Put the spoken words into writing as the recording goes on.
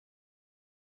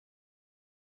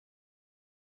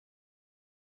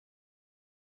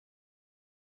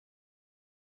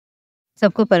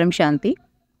सबको परम शांति।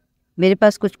 मेरे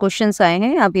पास कुछ क्वेश्चंस आए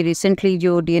हैं अभी रिसेंटली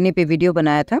जो डीएनए पे वीडियो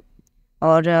बनाया था,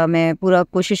 और मैं पूरा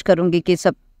कोशिश करूंगी कि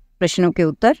सब प्रश्नों के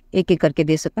उत्तर एक एक करके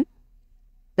दे सकूं।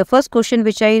 The first question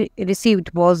which I received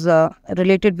was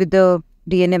related with the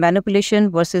DNA manipulation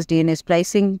versus DNA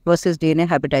splicing versus DNA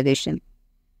hybridisation.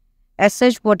 As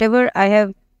such, whatever I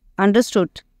have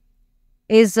understood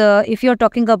is if you are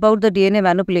talking about the DNA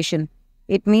manipulation,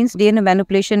 it means DNA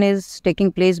manipulation is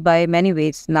taking place by many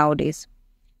ways nowadays.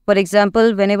 For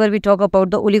example, whenever we talk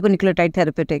about the oligonucleotide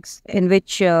therapeutics, in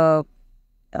which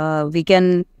we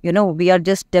can, we are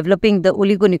just developing the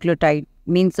oligonucleotide,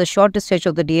 means the short stretch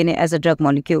of the DNA as a drug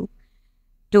molecule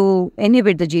to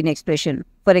inhibit the gene expression.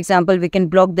 For example, we can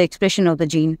block the expression of the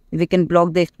gene, we can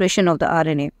block the expression of the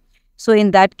RNA. So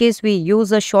in that case, we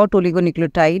use a short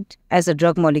oligonucleotide as a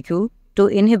drug molecule to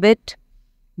inhibit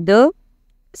the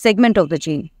segment of the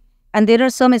gene. And there are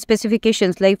some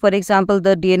specifications, like for example,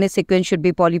 the DNA sequence should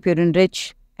be polypurine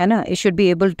rich, and it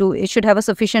should have a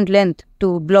sufficient length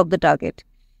to block the target.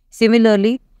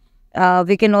 Similarly,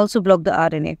 we can also block the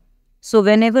RNA. So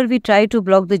whenever we try to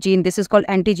block the gene, this is called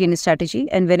anti-gene strategy,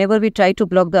 and whenever we try to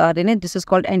block the RNA, this is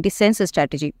called anti-sense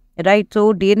strategy, right?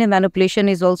 So DNA manipulation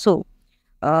is also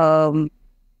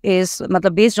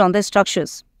based on the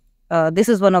structures. This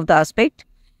is one of the aspect.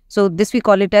 So this we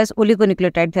call it as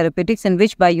oligonucleotide therapeutics, in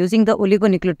which by using the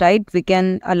oligonucleotide, we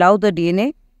can allow the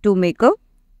DNA to make a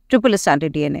triple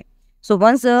stranded DNA. So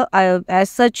once, as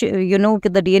such,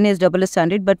 the DNA is double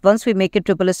stranded, but once we make it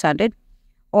triple stranded,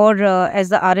 or as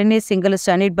the RNA is single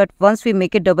stranded, but once we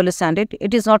make it double stranded,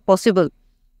 it is not possible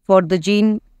for the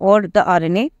gene or the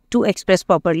RNA to express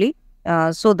properly,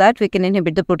 so that we can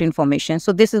inhibit the protein formation.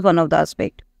 So this is one of the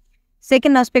aspect.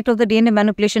 Second aspect of the DNA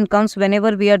manipulation comes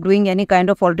whenever we are doing any kind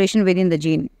of alteration within the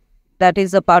gene. That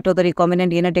is a part of the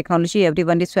recombinant DNA technology.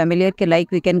 Everyone is familiar,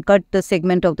 like we can cut the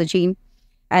segment of the gene,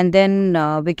 and then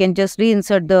we can just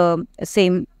reinsert the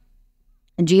same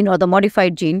gene or the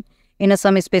modified gene in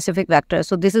some specific vector.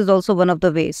 So this is also one of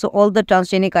the ways. So all the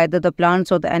transgenic, either the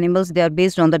plants or the animals, they are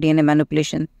based on the DNA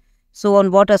manipulation. So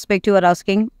on what aspect you are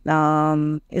asking,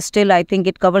 still I think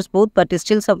it covers both, but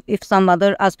still if some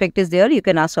other aspect is there, you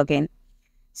can ask again.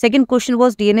 Second question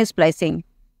was DNA splicing.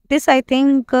 This I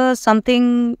think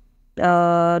something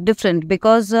different,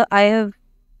 because I have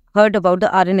heard about the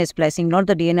RNA splicing, not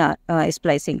the DNA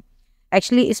splicing.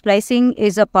 Actually, splicing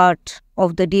is a part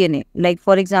of the DNA. Like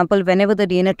for example, whenever the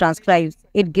DNA transcribes,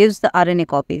 it gives the RNA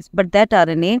copies, but that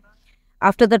RNA,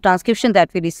 after the transcription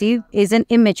that we receive, is an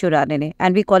immature RNA,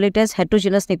 and we call it as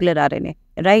heterogeneous nuclear RNA,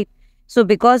 right? So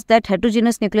because that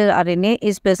heterogeneous nuclear RNA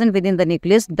is present within the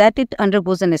nucleus, that it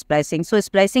undergoes an splicing. So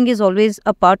splicing is always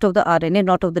a part of the RNA,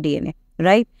 not of the DNA,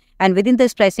 right? And within the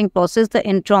splicing process, the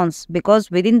introns,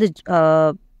 because within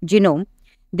the genome,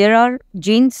 there are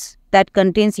genes that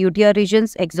contains UTR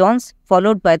regions, exons,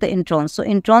 followed by the introns. So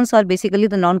introns are basically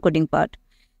the non-coding part.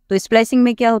 तो splicing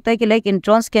में क्या होता है कि like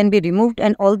introns can be removed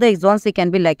and all the exons they can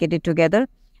be लाइकेटेड together,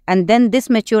 and then this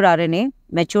mature RNA,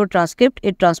 mature transcript,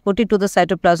 it transported to the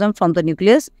cytoplasm from the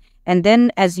nucleus, and then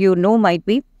as you know might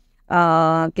be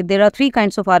there are three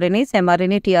kinds of RNAs,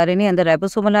 mRNA, tRNA and the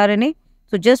ribosomal RNA.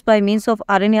 So just by means of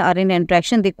RNA-RNA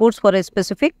interaction, they codes for a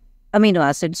specific amino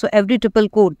acid. So every triple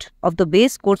coat of the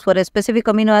base codes for a specific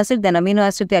amino acid, then amino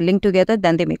acid they are linked together,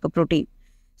 then they make a protein.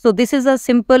 So this is a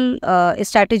simple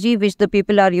strategy which the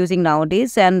people are using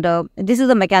nowadays, and this is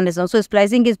the mechanism. So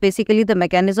splicing is basically the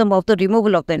mechanism of the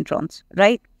removal of the introns,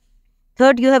 right?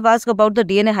 Third, you have asked about the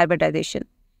DNA hybridization.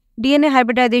 DNA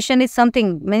hybridization is something,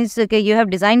 means okay, you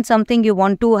have designed something, you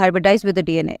want to hybridize with the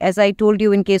DNA. As I told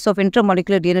you, in case of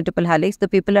intramolecular DNA triple helix, the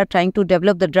people are trying to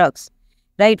develop the drugs,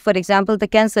 right? For example, the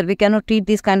cancer, we cannot treat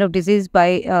this kind of disease by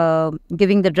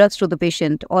giving the drugs to the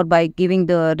patient or by giving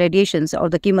the radiations or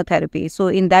the chemotherapy. So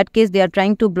in that case, they are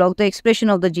trying to block the expression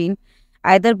of the gene,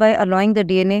 either by allowing the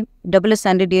DNA,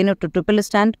 double-stranded DNA to triple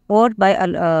strand, or by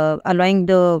allowing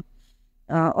the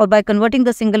or by converting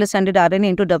the single-stranded RNA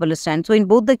into double strand. So in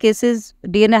both the cases,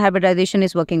 DNA hybridization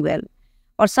is working well.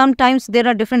 Or sometimes there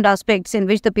are different aspects in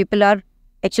which the people are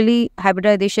actually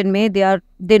hybridization may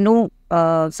they know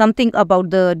something about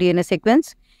the DNA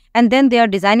sequence, and then they are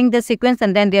designing the sequence,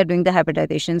 and then they are doing the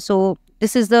hybridization. So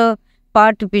this is the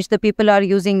part which the people are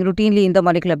using routinely in the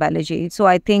molecular biology. So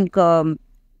I think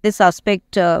this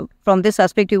aspect, from this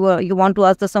aspect, you want to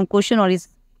ask some question, or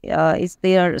is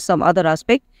there some other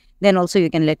aspect? Then also you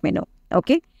can let me know.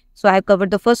 Okay. So I have covered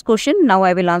the first question. Now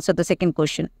I will answer the second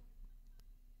question.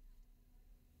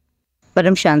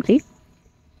 Param Shanti.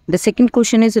 The second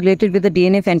question is related with the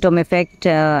DNA phantom effect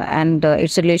and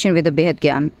its relation with the Behad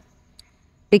gyan.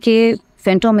 देखिए,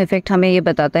 phantom effect हमें ये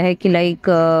बताता है कि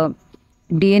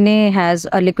DNA has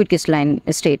a liquid crystalline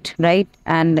state, right?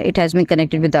 And it has been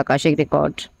connected with the Akashic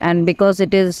record. And because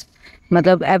it is,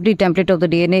 matlab, every template of the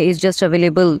DNA is just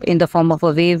available in the form of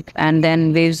a wave, and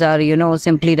then waves are,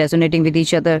 simply resonating with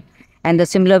each other. And the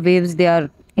similar waves, they are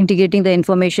integrating the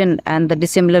information, and the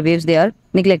dissimilar waves, they are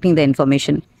neglecting the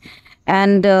information.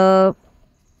 And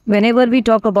whenever we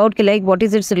talk about like what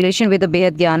is its relation with the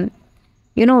Behad Gyan,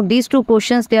 these two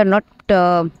questions, they are not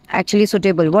actually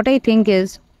suitable. What I think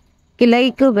is,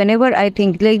 like whenever I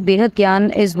think like Behad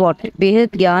Gyan is what?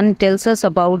 Behad Gyan tells us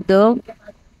about the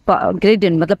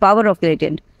gradient, the power of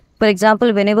gradient. For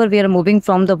example, whenever we are moving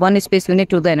from the one space unit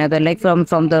to the another, like from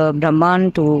the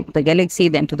Brahman to the galaxy,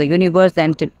 then to the universe,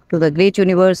 then to the great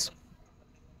universe,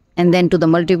 and then to the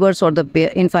multiverse or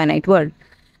the infinite world.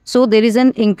 So there is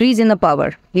an increase in the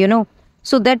power,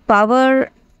 So that power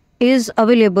is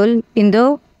available in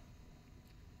the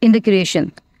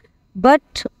creation.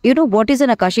 But what is an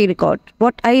Akashic record?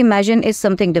 What I imagine is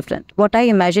something different. What I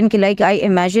imagine, like I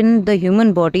imagine the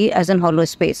human body as an hollow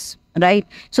space, right?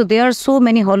 So there are so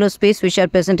many hollow space which are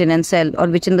present in a cell or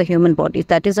which in the human body.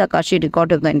 That is Akashic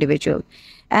record of the individual.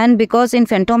 And because in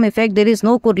phantom effect, there is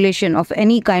no correlation of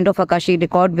any kind of Akashic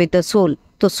record with the soul.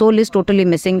 The soul is totally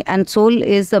missing, and soul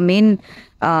is the main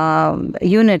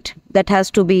unit that has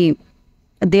to be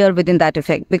there within that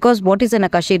effect. Because what is an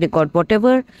Akashic record?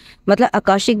 Whatever,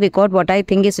 Akashic record, what I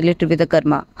think is related with the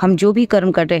karma. हम जो भी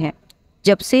कर्म कर रहे हैं,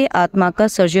 जब से आत्मा का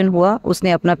सर्जन हुआ,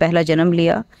 उसने अपना पहला जन्म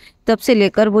लिया, तब से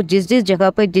लेकर वो जिस जिस जगह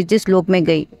पर जिस लोक में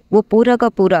गई, वो पूरा का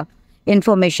पूरा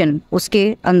इंफॉर्मेशन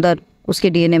उसके अंदर, उसके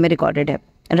डीएनए में रिकॉर्डेड है,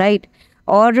 राइट?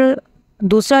 और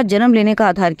दूसरा, जन्म लेने का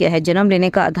आधार क्या है? जन्म लेने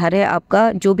का आधार है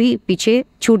आपका जो भी पीछे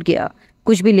छूट गया,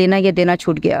 कुछ भी लेना या देना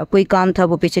छूट गया, कोई काम था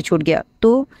वो पीछे छूट गया,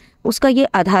 तो उसका ये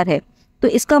आधार है। तो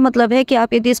इसका मतलब है कि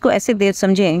आप यदि इसको ऐसे देख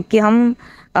समझें कि हम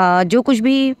जो कुछ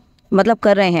भी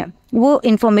कर रहे हैं, वो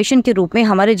इन्फॉर्मेशन के रूप में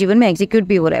हमारे जीवन में एग्जीक्यूट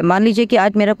भी हो रहा है। मान लीजिए कि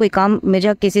आज मेरा कोई काम,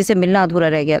 मेरा किसी से मिलना अधूरा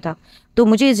रह गया था, तो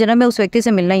मुझे इस जन्म में उस व्यक्ति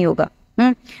से मिलना ही होगा।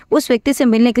 उस व्यक्ति से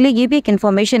मिलने के लिए ये भी एक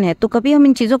इन्फॉर्मेशन है। तो कभी हम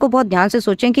इन चीज़ों को बहुत ध्यान से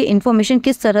सोचें कि इन्फॉर्मेशन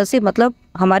किस तरह से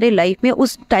हमारे लाइफ में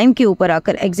उस टाइम के ऊपर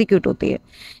आकर एग्जीक्यूट होती है।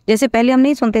 जैसे पहले हम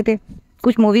नहीं सुनते थे,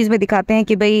 कुछ मूवीज़ में दिखाते हैं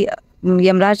कि भाई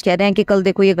यमराज कह रहे हैं कि कल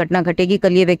देखो ये घटना घटेगी,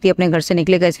 कल ये व्यक्ति अपने घर से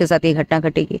निकलेगा, इसके साथ ये घटना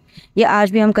घटेगी। या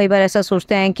आज भी हम कई बार ऐसा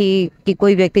सोचते हैं कि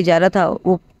कोई व्यक्ति जा रहा था,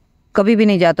 वो कभी भी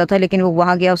नहीं जाता था, लेकिन वो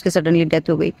वहाँ गया, उसके सडनली डेथ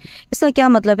हो गई। इसका क्या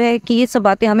मतलब है कि ये सब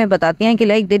बातें हमें बताती हैं कि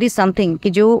लाइक देयर इज समथिंग कि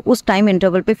जो उस टाइम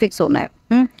इंटरवल पे फिक्स होना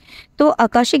है। तो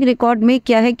आकाशिक रिकॉर्ड में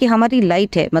क्या है कि हमारी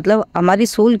लाइट है, हमारी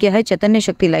सोल क्या है, चैतन्य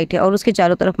शक्ति लाइट है, और उसके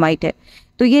चारों तरफ माइट है।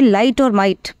 तो ये लाइट और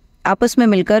माइट आपस में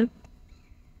मिलकर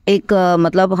एक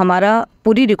हमारा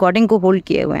पूरी रिकॉर्डिंग को होल्ड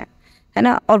किए हुए हैं, है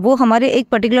ना, और वो हमारे एक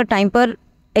पर्टिकुलर टाइम पर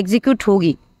एग्जीक्यूट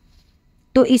होगी।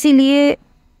 तो इसीलिए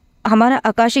हमारा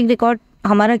आकाशिक रिकॉर्ड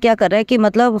हमारा क्या कर रहा है कि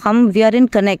हम we are in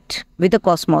connect with the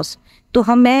Cosmos.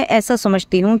 तो मैं ऐसा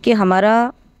समझती हूँ कि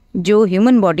हमारा जो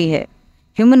ह्यूमन बॉडी है,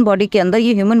 ह्यूमन बॉडी के अंदर,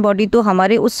 ये ह्यूमन बॉडी तो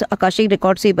हमारे उस आकाशिक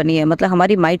रिकॉर्ड से ही बनी है,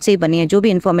 हमारी माइंड से ही बनी है। जो भी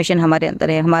इन्फॉर्मेशन हमारे अंदर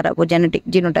है, हमारा वो जेनेटिक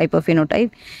जीनोटाइप और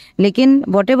फिनोटाइप, लेकिन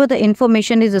what ever the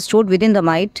information is stored with in the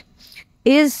mind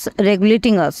is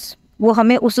regulating अस। वो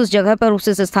हमें उस जगह पर, उस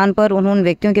स्थान पर, उन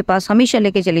व्यक्तियों के पास हमेशा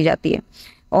लेके चली जाती है,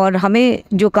 और हमें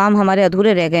जो काम हमारे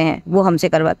अधूरे रह गए हैं वो हमसे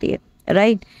करवाती है,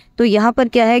 राइट? तो यहाँ पर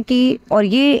क्या है कि, और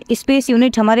ये स्पेस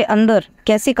यूनिट हमारे अंदर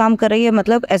कैसे काम कर रही है,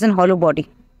 as an hollow body.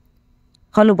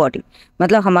 Hollow body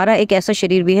हमारा एक ऐसा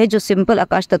शरीर भी है जो सिंपल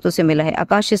आकाश तत्व से मिला है।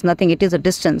 आकाश is nothing, it is a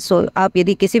distance. सो आप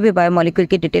यदि किसी भी बायोमोलिक्यूल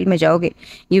की डिटेल में जाओगे,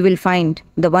 you will find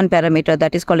the one parameter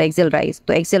that is called axial rise.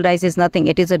 तो axial rise is nothing,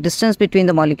 it is a distance between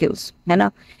the molecules, है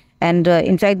ना, and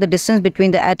in fact the distance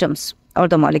between the atoms और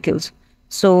the molecules.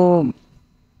 So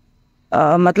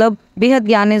Behad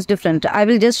Gyan is different. I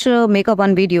will just make up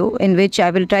one video in which I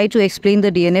will try to explain the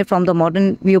DNA from the modern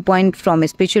viewpoint, from a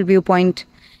spiritual viewpoint,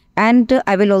 and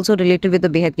I will also relate it with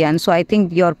the Behad Gyan. So I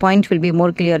think your point will be more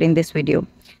clear in this video,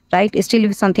 right? Still,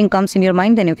 if something comes in your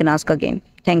mind, then you can ask again.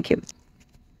 Thank you.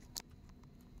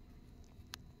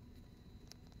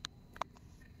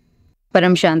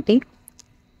 Param Shanti.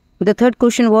 The third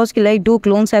question was, like, do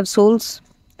clones have souls?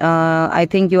 I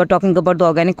think you are talking about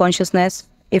the organic consciousness.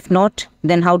 If not,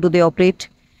 then how do they operate?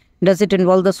 Does it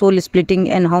involve the soul splitting,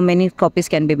 and how many copies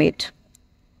can be made?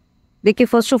 Dekhiye,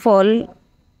 first of all,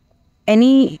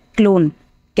 any clone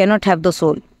cannot have the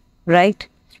soul, right?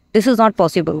 This is not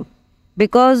possible,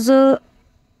 because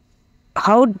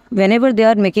whenever they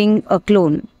are making a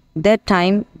clone, that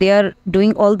time they are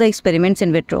doing all the experiments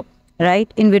in vitro, right?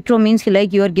 In vitro means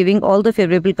like you are giving all the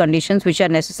favorable conditions which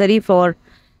are necessary for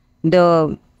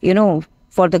the,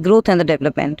 for the growth and the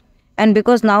development. And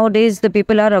because nowadays the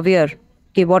people are aware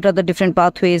कि what are the different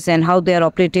pathways and how they are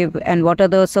operative and what are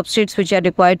the substrates which are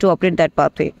required to operate that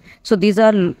pathway. So these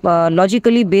are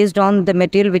logically based on the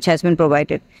material which has been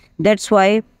provided. That's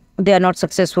why they are not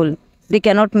successful. They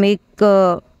cannot make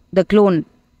the clone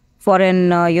for an,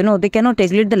 they cannot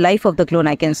regulate the life of the clone,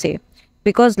 I can say.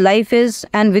 Because life is,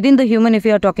 and within the human if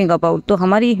we are talking about, तो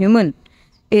हमारी human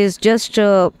is just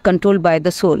controlled by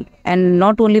the soul, and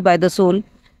not only by the soul,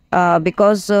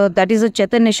 because that is a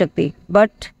Chaitanya Shakti,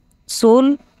 but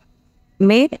soul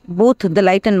may both the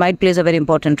light and might plays a very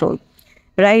important role,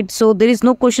 right? So there is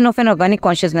no question of an organic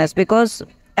consciousness, because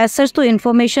as such the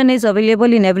information is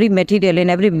available in every material, in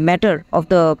every matter of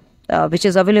the which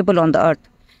is available on the earth,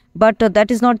 but that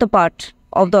is not the part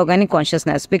of the organic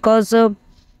consciousness, because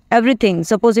everything,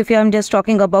 suppose if I am just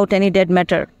talking about any dead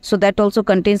matter, so that also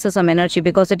contains some energy,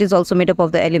 because it is also made up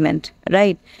of the element,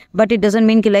 right? But it doesn't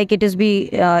mean like it is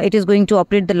going to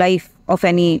operate the life of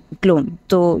any clone.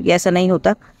 तो ऐसा नहीं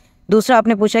होता. दूसरा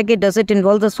आपने पूछा कि does it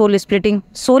involve the soul splitting?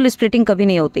 Soul splitting कभी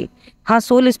नहीं होती. हाँ,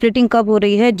 soul splitting कब हो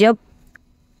रही है? जब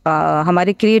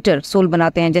हमारे क्रिएटर सोल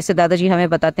बनाते हैं. जैसे दादाजी हमें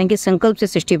बताते हैं कि संकल्प से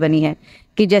सृष्टि बनी है,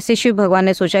 कि जैसे शिव भगवान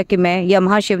ने सोचा कि मैं, या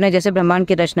महाशिव ने जैसे ब्रह्मांड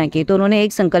की रचना की, तो उन्होंने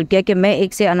एक संकल्प किया कि मैं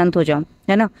एक से अनंत हो जाऊं,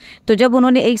 है ना. तो जब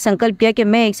उन्होंने एक संकल्प किया कि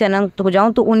मैं एक से अनंत हो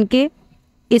जाऊं, तो उनके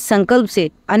इस संकल्प से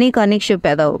अनेक अनेक शिव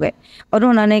पैदा हो गए, और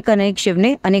उन अनेक अनेक शिव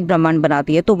ने अनेक ब्रह्मांड बना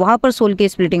दिए. तो वहाँ पर सोल की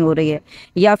स्प्लिटिंग हो रही है.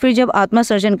 या फिर जब आत्मा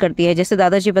सर्जन करती है, जैसे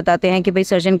दादाजी बताते हैं कि भाई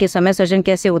सर्जन के समय सर्जन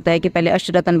कैसे होता है कि पहले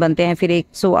अष्टरत्न बनते हैं, फिर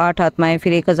 108 आत्माएं,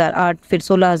 फिर 1008, फिर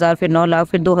 16,000, फिर 9 लाख,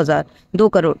 फिर 2,000, 2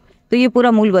 करोड़. तो ये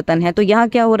पूरा मूल वतन है. तो यहाँ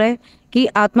क्या हो रहा है कि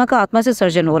आत्मा का आत्मा से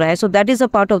सर्जन हो रहा है. So that is a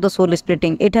part of the soul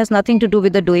splitting. It has nothing to do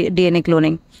with the DNA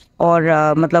cloning.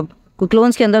 और मतलब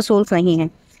क्लोन्स के अंदर सोल्स नहीं है.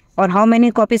 और how many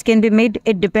copies can be made,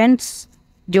 it depends.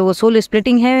 जो सोल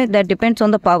स्प्लिटिंग है that depends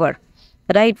on the power,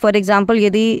 right. For example,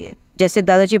 यदि जैसे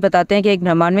दादाजी बताते हैं कि एक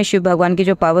ब्रह्मांड में शिव भगवान की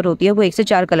जो पावर होती है वो 1 से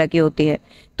 4 कला की होती है.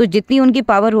 तो जितनी उनकी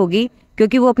पावर होगी,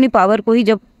 क्योंकि वो अपनी पावर को ही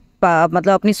जब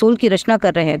मतलब अपनी सोल की रचना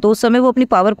कर रहे हैं, तो उस समय वो अपनी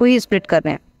पावर को ही स्प्लिट कर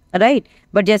रहे हैं, राइट.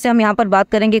 बट जैसे हम यहाँ पर बात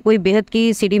करेंगे कोई बेहद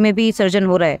की सीढ़ी में भी सर्जन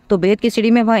हो रहा है, तो बेहद की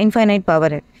सीढ़ी में वहाँ इनफाइनाइट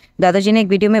पावर है. दादाजी ने एक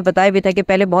वीडियो में बताया भी था कि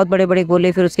पहले बहुत बड़े बड़े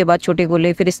गोले, फिर उसके बाद छोटे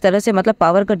गोले, फिर इस तरह से मतलब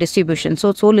पावर का distribution.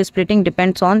 So soul splitting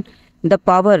depends on the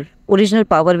power, original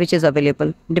power which is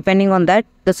available. Depending on that,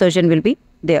 the surgeon will be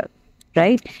there,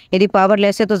 right? यदि पावर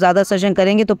लेस है तो ज़्यादा सर्जन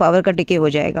करेंगे तो पावर का डिके हो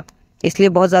जाएगा. इसलिए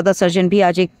बहुत ज़्यादा सर्जन भी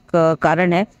आज एक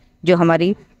कारण है जो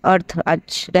हमारी अर्थ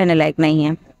आज रहने लायक नहीं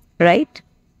है, राइट.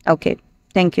 Okay,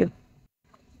 thank you.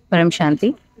 परम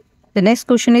शांति. The next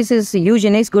question is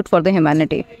eugenics good for the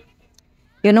humanity?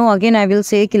 You know, again I will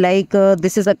say like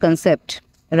this is a concept,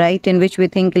 right, in which we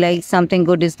think like something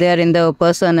good is there in the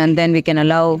person, and then we can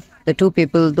allow the two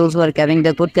people, those who are having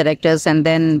the good characters, and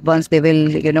then once they will,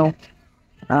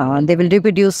 they will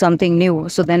reproduce something new,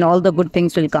 so then all the good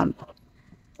things will come.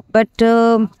 But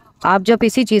आप जब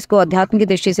इसी चीज़ को अध्यात्म की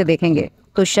दृष्टि से देखेंगे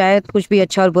तो शायद कुछ भी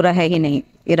अच्छा और बुरा है ही नहीं,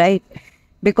 राइट.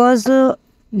 बिकॉज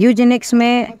यूजेनिक्स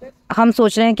में हम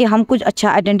सोच रहे हैं कि हम कुछ अच्छा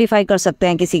आइडेंटिफाई कर सकते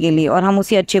हैं किसी के लिए और हम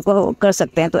उसी अच्छे को कर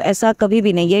सकते हैं. तो ऐसा कभी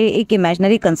भी नहीं, ये एक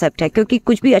इमेजिनरी कंसेप्ट है, क्योंकि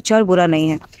कुछ भी अच्छा और बुरा नहीं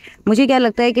है. मुझे क्या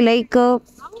लगता है कि लाइक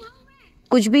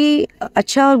कुछ भी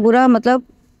अच्छा और बुरा मतलब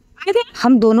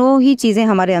हम दोनों ही चीज़ें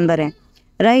हमारे अंदर हैं,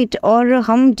 राइट. और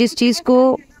हम जिस चीज़ को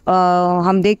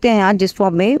हम देखते हैं आज जिस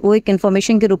फॉर्म में, वो एक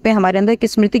इन्फॉर्मेशन के रूप में हमारे अंदर एक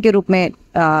स्मृति के रूप में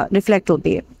रिफ्लेक्ट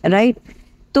होती है, राइट.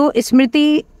 तो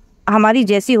स्मृति हमारी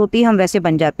जैसी होती है हम वैसे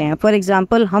बन जाते हैं. फॉर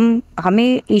एग्जांपल,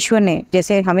 हमें ईश्वर ने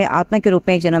जैसे हमें आत्मा के रूप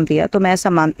में एक जन्म दिया, तो मैं ऐसा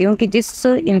मानती हूँ कि जिस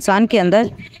इंसान के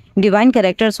अंदर डिवाइन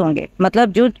कैरेक्टर्स होंगे,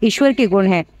 मतलब जो ईश्वर के गुण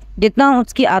हैं, जितना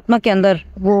उसकी आत्मा के अंदर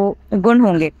वो गुण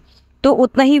होंगे, तो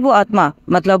उतना ही वो आत्मा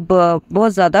मतलब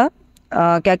बहुत ज़्यादा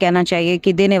क्या कहना चाहिए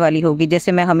कि देने वाली होगी.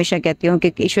 जैसे मैं हमेशा कहती हूँ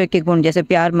कि ईश्वर के गुण जैसे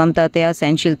प्यार, ममता, दया,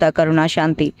 सहनशीलता, करुणा,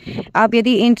 शांति, आप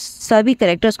यदि इन सभी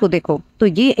कैरेक्टर्स को देखो तो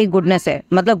ये एक गुडनेस है.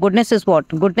 मतलब goodness is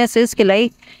what? Goodness is कि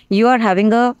like you are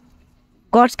having a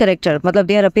God's character, मतलब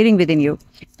they are appearing with in you,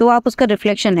 तो आप उसका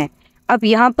रिफ्लेक्शन है. अब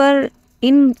यहाँ पर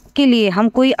इनके लिए हम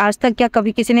कोई आज तक क्या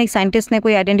कभी किसी ने, एक साइंटिस्ट ने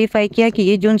कोई आइडेंटिफाई किया कि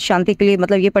ये जीन शांति के लिए,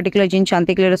 मतलब ये पर्टिकुलर जीन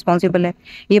शांति के लिए रिस्पॉन्सिबल है,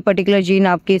 ये पर्टिकुलर जीन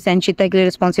आपकी सहनशीलता के लिए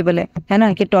रिस्पॉन्सिबल है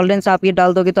ना, कि टॉलरेंस आप ये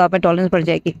डाल दोगे तो आप में टॉलरेंस बढ़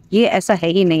जाएगी? ये ऐसा है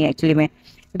ही नहीं एक्चुअली में.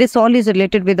 This all is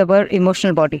related with our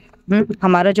emotional body.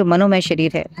 हमारा जो मनोमय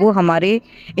शरीर है वो हमारे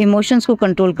इमोशंस को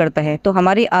कंट्रोल करता है. तो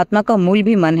हमारी आत्मा का मूल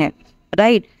भी मन है,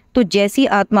 राइट. तो जैसी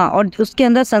आत्मा और उसके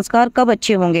अंदर संस्कार कब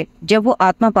अच्छे होंगे? जब वो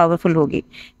आत्मा पावरफुल होगी.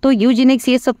 तो यूजेनिक्स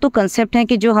ये सब तो कंसेप्ट हैं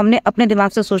कि जो हमने अपने दिमाग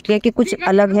से सोच लिया कि कुछ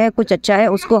अलग है, कुछ अच्छा है,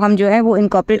 उसको हम जो है वो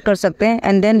इनकॉर्पोरेट कर सकते हैं,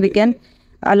 and then we can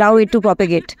allow it to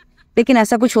propagate. लेकिन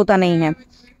ऐसा कुछ होता नहीं है.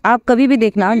 आप कभी भी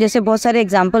देखना, जैसे बहुत सारे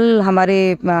एग्जाम्पल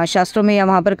हमारे शास्त्रों में या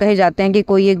वहाँ पर कहे जाते हैं कि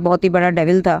कोई एक बहुत ही बड़ा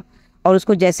डेविल था और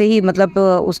उसको जैसे ही मतलब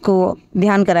उसको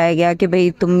ध्यान कराया गया कि भाई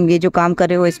तुम ये जो काम कर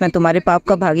रहे हो इसमें तुम्हारे पाप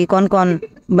का भागी कौन कौन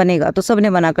बनेगा, तो सबने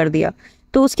मना कर दिया।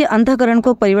 तो उसके अंतःकरण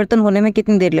को परिवर्तन होने में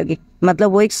कितनी देर लगी,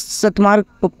 मतलब वो एक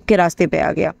सतमार्ग के रास्ते पे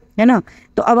आ गया, है ना।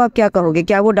 तो अब आप क्या कहोगे,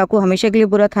 क्या वो डाकू हमेशा के लिए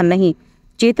बुरा था? नहीं।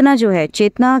 चेतना जो है,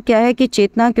 चेतना क्या है कि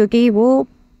चेतना, क्योंकि वो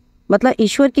मतलब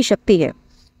ईश्वर की शक्ति है,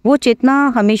 वो चेतना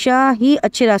हमेशा ही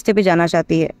अच्छे रास्ते पे जाना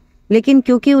चाहती है, लेकिन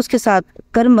क्योंकि उसके साथ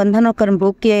कर्म बंधन और कर्म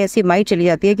भोग की ऐसी माई चली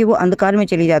जाती है कि वो अंधकार में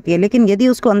चली जाती है। लेकिन यदि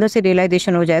उसको अंदर से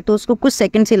रियलाइजेशन हो जाए तो उसको कुछ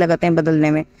सेकंड से लगाते हैं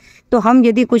बदलने में। तो हम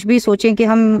यदि कुछ भी सोचें कि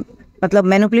हम मतलब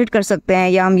मैनिपुलेट कर सकते हैं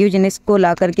या हम यूजेनिक्स को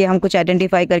ला करके हम कुछ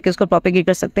आइडेंटिफाई करके उसको प्रोपेगेट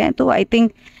कर सकते हैं, तो I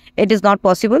think it is not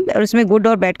possible. और इसमें गुड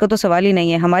और बैड का तो सवाल ही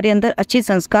नहीं है। हमारे अंदर अच्छे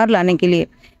संस्कार लाने के लिए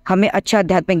हमें अच्छा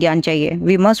आध्यात्मिक ज्ञान चाहिए।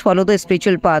 We must follow the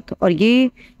spiritual path, और ये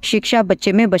शिक्षा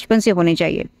बच्चे में बचपन से होनी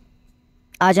चाहिए।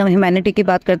 आज हम ह्यूमैनिटी की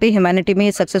बात करते हैं, ह्यूमैनिटी में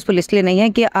ये सक्सेसफुल इसलिए नहीं है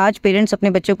कि आज पेरेंट्स अपने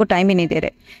बच्चों को टाइम ही नहीं दे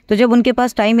रहे। तो जब उनके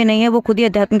पास टाइम ही नहीं है, वो खुद ही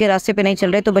अध्यात्म के रास्ते पे नहीं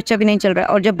चल रहे, तो बच्चा भी नहीं चल रहा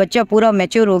है। और जब बच्चा पूरा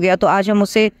मैच्योर हो गया तो आज हम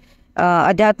उससे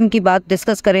अध्यात्म की बात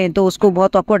डिस्कस करें तो उसको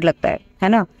बहुत ऑकवर्ड लगता है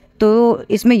ना। तो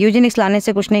इसमें यूजेनिक्स लाने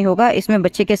से कुछ नहीं होगा, इसमें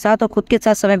बच्चे के साथ और खुद के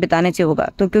साथ समय बिताने से होगा।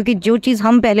 तो क्योंकि जो चीज़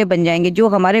हम पहले बन जाएंगे, जो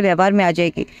हमारे व्यवहार में आ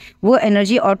जाएगी, वो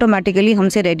एनर्जी ऑटोमेटिकली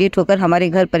हमसे रेडिएट होकर हमारे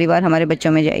घर परिवार हमारे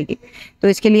बच्चों में जाएगी। तो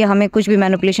इसके लिए हमें कुछ भी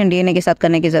मैनिपुलेशन डीएनए के साथ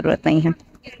करने की ज़रूरत नहीं है।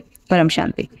 परम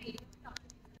शांति।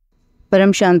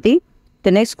 परम शांति।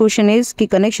 द नेक्स्ट क्वेश्चन इज कि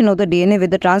connection of the DNA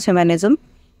with the transhumanism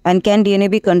and can DNA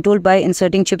be controlled by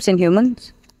inserting chips in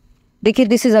humans. देखिए,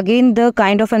 this is again the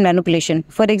kind of N manipulation.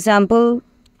 For example,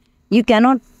 you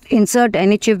cannot insert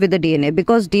any chip with the DNA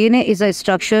because DNA is a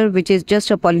structure which is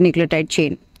just a polynucleotide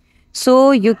chain. So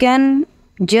you can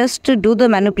just do the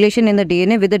manipulation in the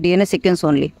DNA with the DNA sequence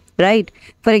only, right?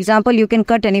 For example, you can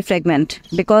cut any fragment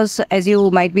because, as you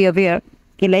might be aware,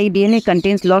 like DNA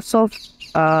contains lots of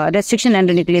restriction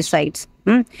endonucleosides.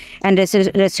 And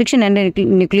restriction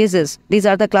endonucleases,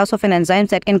 these are the class of an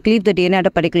enzymes that can cleave the DNA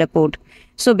at a particular port.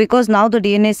 So because now the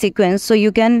DNA sequence, so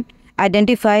you can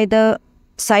identify the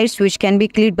sites which can be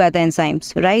cleaved by the enzymes,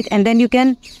 right? And then you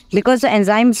can, because the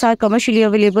enzymes are commercially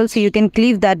available, so you can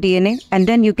cleave that DNA and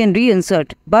then you can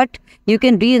reinsert, but you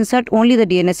can reinsert only the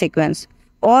DNA sequence.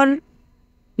 Or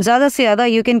ज़्यादा से ज़्यादा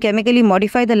you can chemically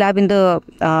modify the lab in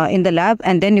the lab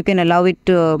and then you can allow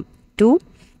it to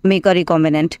make a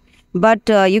recombinant.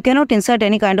 But you cannot insert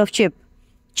any kind of chip.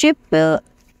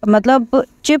 मतलब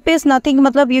chip is nothing,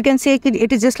 मतलब you can say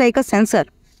it is just like a sensor.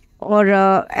 और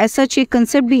ऐसा एक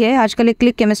concept भी है आजकल, एक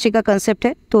click chemistry का कंसेप्ट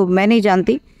है, तो मैं नहीं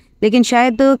जानती, लेकिन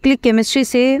शायद क्लिक केमिस्ट्री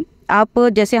से आप,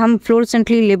 जैसे हम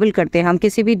फ्लोरेसेंटली लेबल करते हैं, हम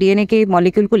किसी भी डीएनए के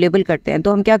मॉलिक्यूल को लेबल करते हैं,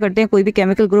 तो हम क्या करते हैं, कोई भी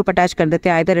केमिकल ग्रुप अटैच कर देते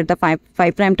हैं either at the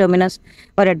 5 prime terminus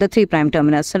और at the 3 prime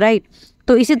terminus, right.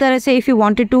 तो इसी तरह से if you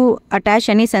wanted to attach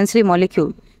any sensory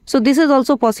molecule, so this is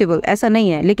also possible, ऐसा नहीं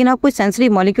है, लेकिन आप कोई सेंसरी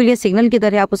मॉलिक्यूल या सिग्नल की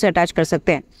तरह आप उसे अटैच कर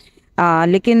सकते हैं।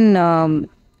 लेकिन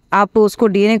आप उसको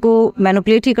डीएनए को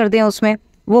मैनिपुलेट ही कर दें उसमें,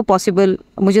 वो पॉसिबल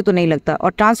मुझे तो नहीं लगता।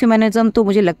 और ट्रांसह्यूमनिज्म तो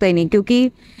मुझे लगता ही नहीं,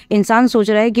 क्योंकि इंसान सोच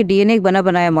रहा है कि डीएनए एक बना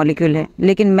बनाया मॉलिक्यूल है,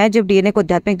 लेकिन मैं जब डीएनए को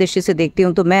आध्यात्मिक दृष्टि से देखती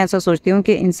हूँ तो मैं ऐसा सोचती हूँ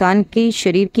कि इंसान की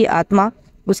शरीर की आत्मा,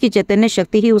 उसकी चैतन्य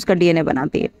शक्ति ही उसका डीएनए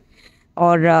बनाती है।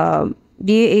 और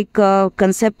ये एक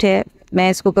कंसेप्ट है, मैं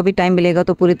इसको कभी टाइम मिलेगा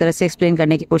तो पूरी तरह से एक्सप्लेन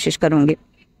करने की कोशिश करूँगी,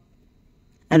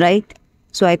 right.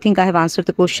 So I think I have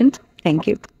answered the question. Thank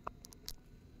you.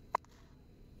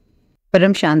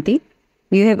 Param Shanti,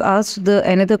 you have asked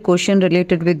another question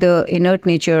related with the inert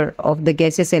nature of the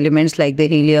gaseous elements like the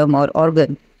helium or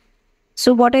argon.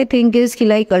 So what I think is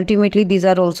like ultimately these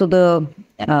are also the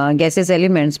gaseous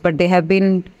elements, but they have been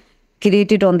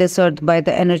created on this earth by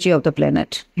the energy of the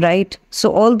planet, right?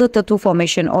 So all the tattva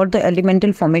formation or the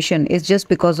elemental formation is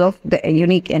just because of the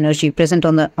unique energy present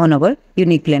on our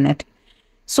unique planet.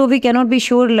 So we cannot be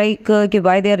sure like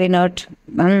why they are inert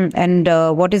and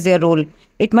what is their role.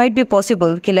 It might be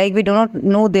possible like we do not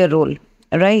know their role,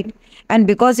 right? And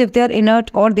because if they are inert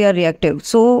or they are reactive,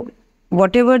 so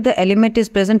whatever the element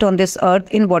is present on this earth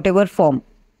in whatever form,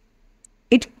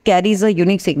 it carries a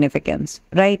unique significance,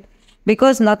 right?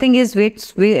 Because nothing is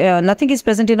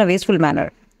present in a wasteful manner,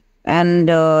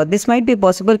 and this might be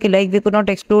possible like we could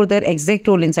not explore their exact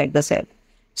role inside the cell.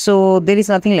 So there is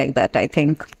nothing like that, I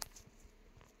think.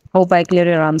 Hope I clear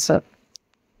your answer.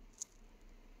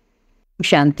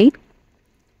 शांति,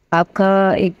 आपका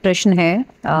एक प्रश्न है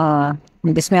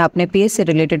जिसमें आपने pH से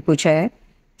related पूछा है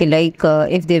कि like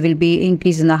if there will be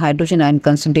increase in the hydrogen ion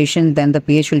concentration then the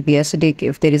pH will be acidic,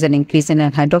 if there is an increase in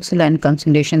hydroxyl ion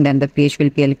concentration then the pH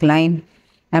will be alkaline,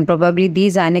 and probably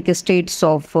these ionic states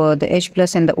of the H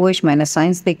plus and the OH minus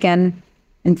signs, they can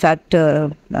in fact,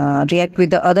 react with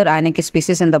the other ionic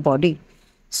species in the body.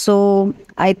 So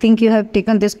I think you have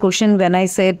taken this question when I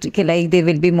said okay, like they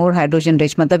will be more hydrogen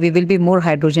rich, matlab we will be more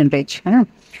hydrogen rich. Huh?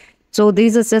 So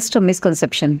this is just a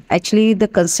misconception. Actually, the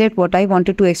concept what I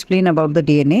wanted to explain about the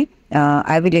DNA,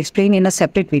 I will explain in a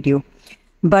separate video.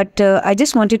 But I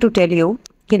just wanted to tell you,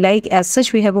 okay, like as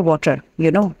such, we have a water,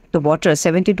 the water,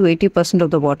 70 to 80%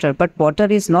 of the water, but water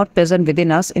is not present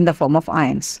within us in the form of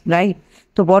ions, right?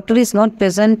 So water is not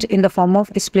present in the form of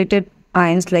splitted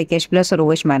ions like H plus or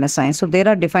OH minus ions. So there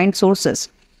are defined sources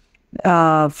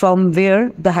from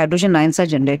where the hydrogen ions are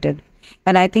generated.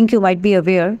 And I think you might be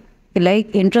aware,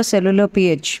 like intracellular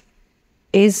pH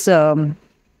is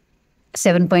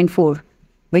 7.4,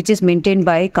 which is maintained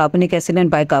by carbonic acid and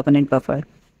bicarbonate buffer.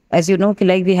 As you know,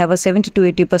 like we have a 70 to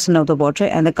 80% of the water,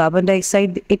 and the carbon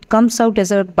dioxide, it comes out as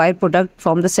a byproduct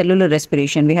from the cellular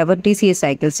respiration. We have a TCA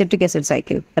cycle, citric acid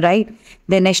cycle, right?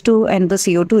 Then H2 and the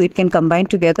CO2, it can combine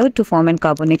together to form an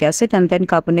carbonic acid, and then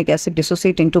carbonic acid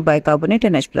dissociate into bicarbonate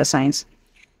and H plus ions.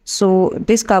 So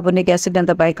this carbonic acid and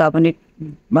the bicarbonate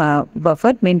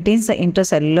buffer maintains the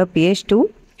intracellular pH to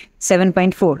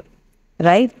 7.4,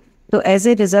 right? So as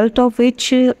a result of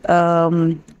which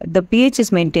the pH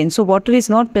is maintained. So water is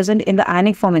not present in the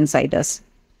ionic form inside us,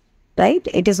 right?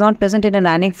 It is not present in an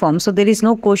ionic form. So there is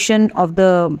no question of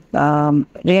the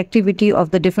reactivity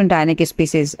of the different ionic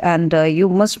species. And you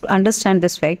must understand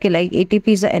this fact, like ATP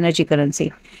is the energy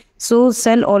currency. So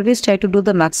cell always try to do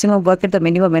the maximum work at the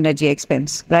minimum energy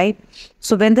expense, right?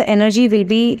 So when the energy will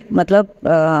be,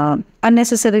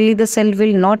 unnecessarily the cell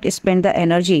will not spend the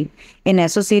energy in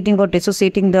associating or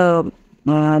dissociating the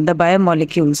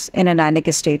biomolecules in an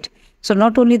ionic state. So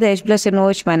not only the H plus and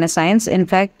OH minus ions, in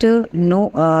fact, all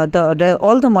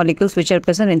the molecules which are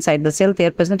present inside the cell, they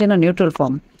are present in a neutral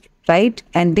form, right?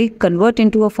 And they convert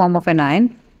into a form of an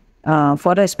ion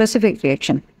for a specific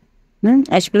reaction.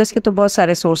 H plus के तो बहुत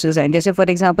सारे sources हैं, जैसे for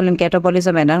example in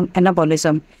catabolism and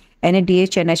anabolism,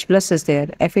 NADH and H plus is there,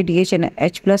 FADH and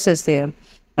H plus is there,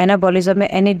 anabolism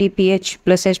में NADPH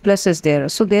plus H plus is there.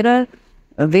 So there are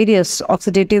various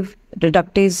oxidative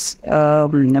reductase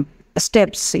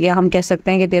steps, या हम कह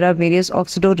सकते हैं कि there are various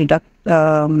oxidative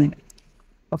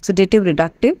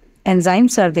reductive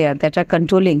enzymes are there that are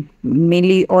controlling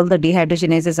mainly all the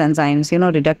dehydrogenases enzymes,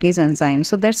 reductase enzymes.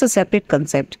 So that's a separate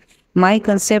concept. My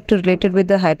concept related with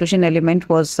the hydrogen element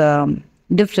was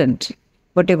different,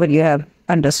 whatever you have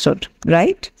understood,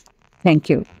 right? Thank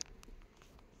you.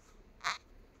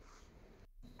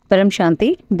 Param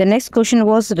Shanti. The next question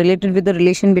was related with the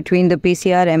relation between the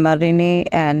PCR, mRNA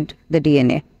and the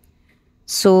DNA.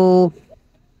 So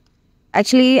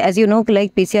actually, as you know,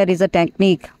 like PCR is a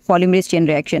technique, polymerase chain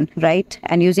reaction, right?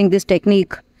 And using this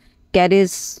technique, Gary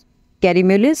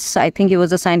Mullis, I think he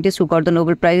was a scientist who got the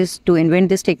Nobel Prize to invent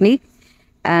this technique.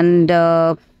 And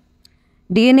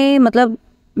DNA,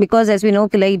 because as we know,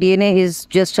 like DNA is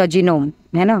just a genome,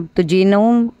 है ना? तो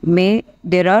genome में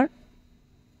there are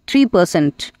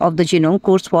 3% of the genome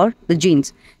codes for the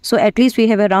genes. So at least we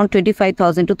have around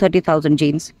 25,000 to 30,000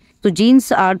 genes. So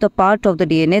genes are the part of the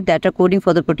DNA that are coding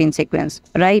for the protein sequence,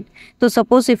 right? So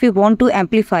suppose if we want to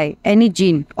amplify any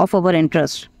gene of our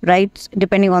interest, right,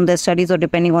 depending on the studies or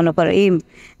depending on our aim,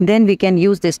 then we can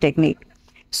use this technique.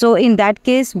 So in that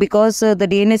case, because the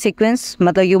DNA sequence,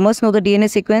 you must know the DNA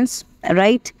sequence,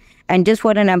 right? And just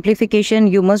for an amplification,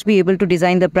 you must be able to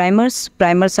design the primers.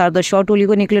 Primers are the short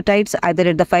oligonucleotides, either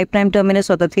at the 5' terminus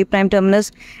or the 3' terminus.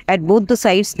 At both the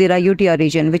sides, there are UTR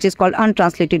region, which is called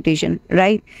untranslated region,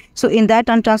 right? So in that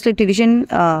untranslated region,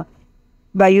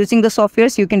 by using the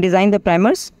softwares, you can design the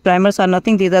primers. Primers are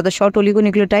nothing, these are the short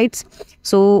oligonucleotides.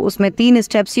 So उसमें 3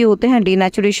 steps ही होते हैं,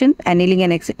 denaturation, annealing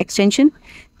and extension.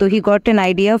 So he got an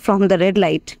idea from the red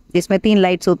light. जिसमें 3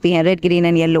 lights होती हैं, red, green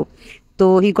and yellow.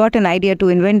 So he got an idea to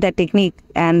invent that technique,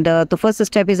 and the first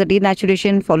step is the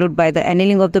denaturation, followed by the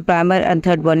annealing of the primer, and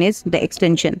third one is the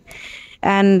extension.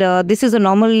 And this is a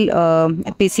normal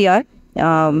PCR.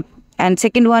 And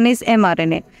second one is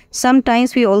mRNA.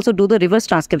 Sometimes we also do the reverse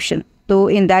transcription. So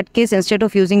in that case, instead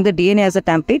of using the DNA as a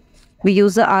template, we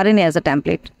use the RNA as a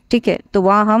template. ठीक है, तो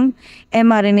वहाँ हम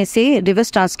mRNA से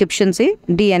reverse transcription से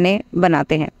DNA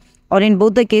बनाते हैं. Or in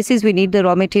both the cases, we need the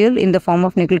raw material in the form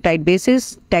of nucleotide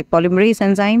bases, Taq polymerase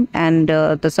enzyme, and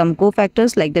some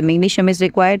cofactors like the magnesium is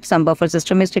required, some buffer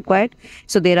system is required.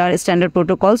 So there are standard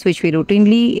protocols which we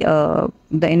routinely,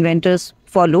 the inventors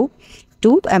follow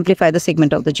to amplify the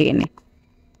segment of the DNA.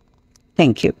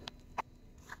 Thank you.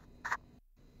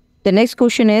 The next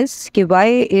question is,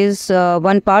 why is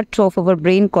one part of our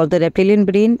brain called the reptilian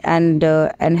brain and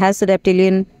has the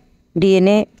reptilian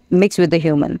DNA mixed with the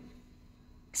human?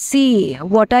 See,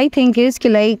 what I think is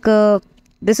like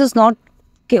this is not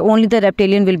कि only the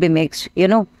reptilian will be mixed, you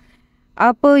know.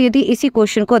 आप यदि इसी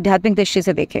question को आध्यात्मिक दृष्टि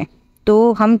से देखें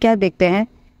तो हम क्या देखते हैं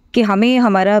कि हमें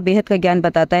हमारा बेहद का ज्ञान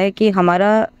बताता है कि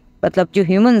हमारा मतलब जो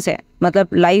ह्यूमंस है, मतलब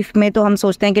लाइफ में तो हम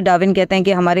सोचते हैं कि डार्विन कहते हैं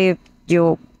कि हमारे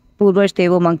जो पूर्वज थे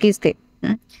वो मंकीज थे,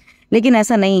 लेकिन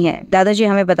ऐसा नहीं है। दादाजी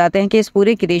हमें बताते हैं कि इस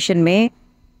पूरे क्रिएशन में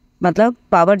मतलब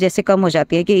पावर जैसे कम हो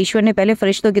जाती है कि ईश्वर ने पहले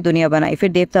फरिश्तों की दुनिया बनाई,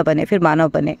 फिर देवता बने, फिर मानव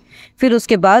बने, फिर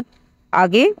उसके बाद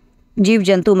आगे जीव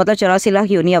जंतु मतलब 84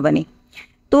 लाख योनियाँ बनी।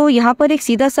 तो यहाँ पर एक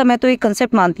सीधा सा मैं तो एक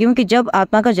कंसेप्ट मानती हूँ कि जब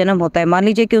आत्मा का जन्म होता है, मान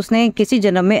लीजिए कि उसने किसी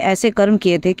जन्म में ऐसे कर्म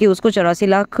किए थे कि उसको 84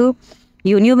 लाख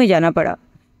योनियों में जाना पड़ा,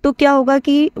 तो क्या होगा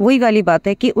कि वही वाली बात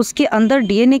है कि उसके अंदर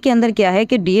डीएनए के अंदर क्या है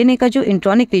कि डीएनए का जो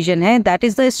इंट्रॉनिक रीजन है that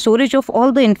is the storage of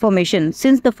all the information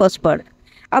since the first birth.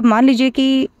 अब मान लीजिए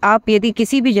कि आप यदि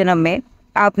किसी भी जन्म में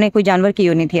आपने कोई जानवर की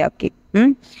योनि थी आपकी,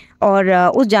 और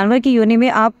उस जानवर की योनि में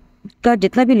आपका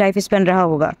जितना भी लाइफ स्पेन रहा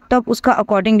होगा, तब उसका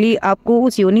अकॉर्डिंगली आपको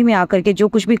उस योनि में आकर के जो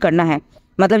कुछ भी करना है,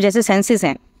 मतलब जैसे सेंसेस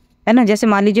हैं, है ना, जैसे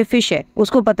मान लीजिए फिश है,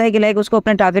 उसको पता है कि लाइक उसको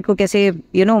अपने टारगेट को कैसे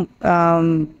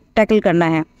टैकल करना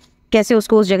है, कैसे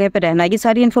उसको उस जगह पे रहना है, ये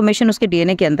सारी इन्फॉर्मेशन उसके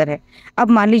डीएनए के अंदर है। अब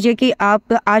मान लीजिए कि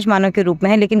आप आज मानव के रूप में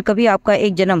हैं, लेकिन कभी आपका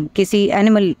एक जन्म किसी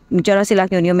एनिमल 84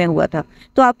 लाख योनियों में हुआ था,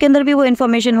 तो आपके अंदर भी वो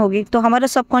इन्फॉर्मेशन होगी। तो हमारा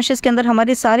सबकॉन्शियस के अंदर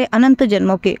हमारे सारे अनंत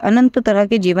जन्मों के, अनंत तरह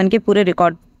के जीवन के पूरे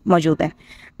रिकॉर्ड मौजूद हैं।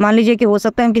 मान लीजिए कि हो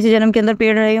सकता है हम किसी जन्म के अंदर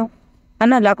पेड़ रहे हो, है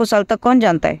ना, लाखों साल तक, कौन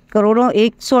जानता है, करोड़ों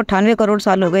 198 करोड़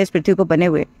साल हो गए इस पृथ्वी को बने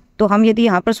हुए। तो हम यदि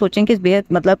यहाँ पर सोचें कि इस बेहद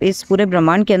मतलब इस पूरे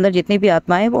ब्रह्मांड के अंदर जितनी भी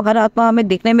आत्माएं, वो हर आत्मा हमें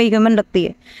दिखने में ह्यूमन लगती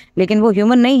है, लेकिन वो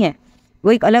ह्यूमन नहीं है,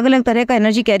 वो एक अलग अलग तरह का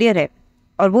एनर्जी कैरियर है।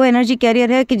 और वो एनर्जी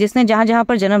कैरियर है कि जिसने जहाँ जहाँ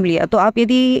पर जन्म लिया। तो आप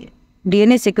यदि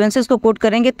डीएनए सीक्वेंसेस को कोड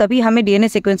करेंगे तभी हमें डीएनए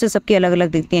सीक्वेंसेस सबकी अलग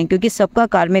अलग दिखती हैं, क्योंकि सबका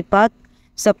कार्मिक पाथ,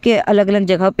 सबके अलग अलग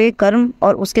जगह पे कर्म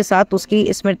और उसके साथ उसकी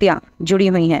स्मृतियाँ जुड़ी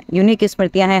हुई हैं, यूनिक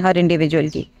स्मृतियाँ हैं हर इंडिविजुअल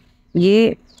की।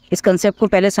 ये इस कंसेप्ट को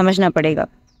पहले समझना पड़ेगा,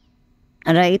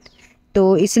 राइट।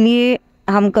 तो इसलिए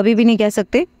हम कभी भी नहीं कह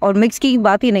सकते, और मिक्स की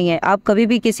बात ही नहीं है, आप कभी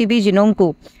भी किसी भी जीनोम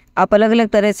को आप अलग अलग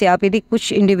तरह से, आप यदि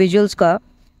कुछ इंडिविजुअल्स का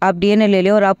आप डीएनए ले लें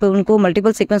और आप उनको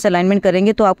मल्टीपल सीक्वेंस अलाइनमेंट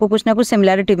करेंगे तो आपको कुछ ना कुछ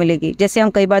सिमिलैरिटी मिलेगी। जैसे हम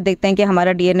कई बार देखते हैं कि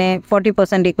हमारा डीएनए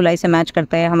 40% इक्वलाई से मैच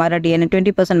करता है, हमारा डीएनए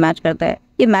 20% मैच करता है।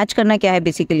 ये मैच करना क्या है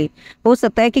बेसिकली, हो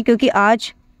सकता है कि क्योंकि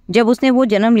आज जब उसने वो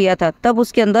जन्म लिया था तब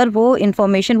उसके अंदर वो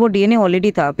इन्फॉर्मेशन, वो डीएनए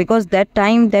ऑलरेडी था, because that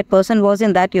time that person was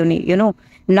in that uni, you know,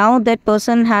 now that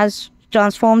person has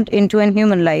transformed into an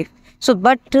human life. So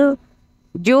but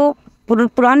जो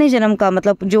पुराने जन्म का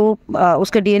मतलब जो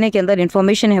उसके डीएनए के अंदर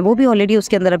इन्फॉर्मेशन है वो भी ऑलरेडी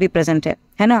उसके अंदर अभी प्रेजेंट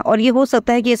है ना। और ये हो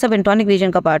सकता है कि ये सब इंट्रॉनिक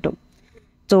रीजन का पार्ट हो।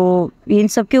 तो इन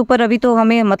सब के ऊपर अभी तो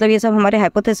हमें मतलब ये सब हमारे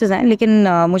हाइपोथेसिस हैं, लेकिन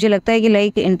मुझे लगता है कि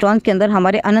लाइक इंट्रॉन्स के अंदर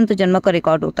हमारे अनंत जन्म का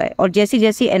रिकॉर्ड होता है। और जैसी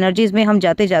जैसी एनर्जीज में हम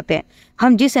जाते जाते हैं,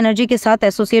 हम जिस एनर्जी के साथ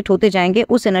एसोसिएट होते जाएंगे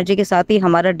उस एनर्जी के साथ ही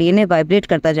हमारा डीएनए वाइब्रेट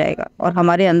करता जाएगा और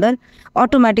हमारे अंदर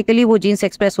ऑटोमेटिकली वो जीन्स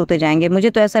एक्सप्रेस होते जाएंगे। मुझे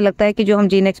तो ऐसा लगता है कि जो हम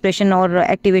जीन एक्सप्रेशन और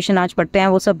एक्टिवेशन आज पढ़ते हैं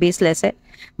वो सब बेसलेस है,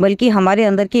 बल्कि हमारे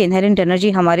अंदर की इनहेरेंट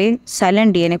एनर्जी हमारे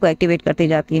साइलेंट डीएनए को एक्टिवेट करती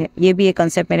जाती है। ये भी एक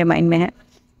कंसेप्ट मेरे माइंड में है,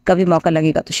 कभी मौका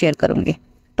लगेगा तो शेयर करूंगी।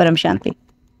 Param Shanti.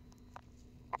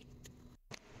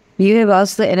 You have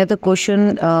asked another question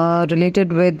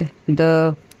related with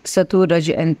the Sattva, Raj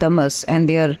and Tamas and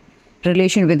their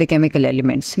relation with the chemical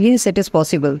elements. Yes, it is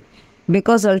possible,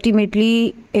 because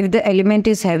ultimately if the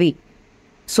element is heavy,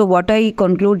 so what I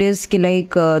conclude is ki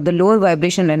like the lower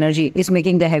vibration energy is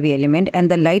making the heavy element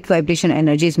and the light vibration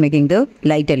energy is making the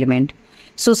light element.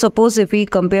 So suppose if we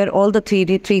compare all the three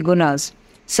gunas,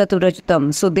 Sattva, Raj,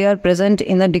 Tam, so they are present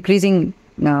in a decreasing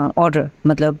order,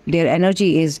 matlab their energy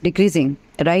is decreasing,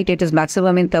 right? It is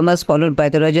maximum in tamas, followed by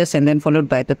the rajas, and then followed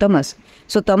by the tamas.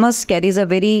 So tamas carries a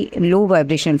very low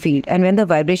vibration field, and when the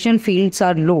vibration fields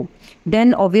are low,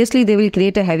 then obviously they will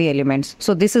create a heavy elements.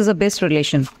 So this is the best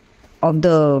relation of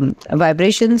the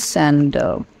vibrations, and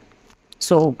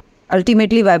so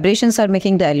ultimately vibrations are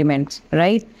making the elements,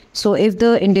 right? So if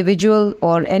the individual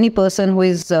or any person who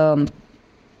is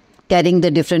carrying the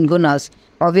different gunas,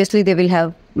 obviously they will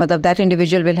have, matlab that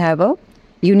individual will have a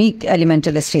unique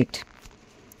elemental state.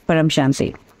 Param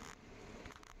Shanti.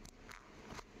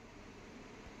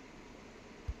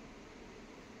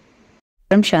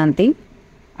 Param Shanti.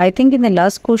 I think in the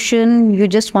last question you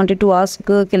just wanted to ask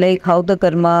like how the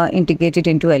karma integrated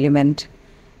into element,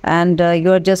 and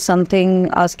you are just something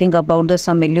asking about the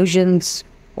some illusions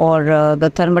or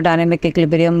the thermodynamic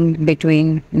equilibrium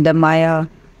between the Maya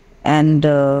and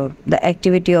the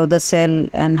activity of the cell,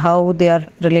 and how they are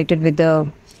related with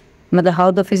the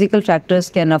how the physical factors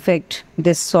can affect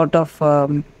this sort of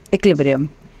equilibrium.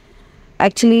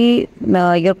 Actually,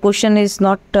 your question is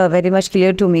not very much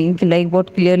clear to me, like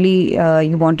what clearly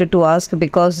you wanted to ask,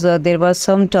 because there were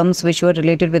some terms which were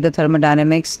related with the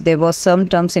thermodynamics. There was some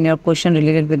terms in your question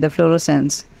related with the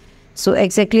fluorescence. So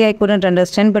exactly I couldn't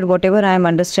understand, but whatever I am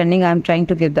understanding, I am trying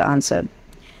to give the answer.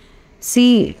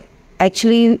 See,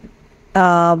 actually,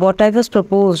 what I was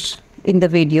proposed in the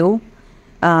video,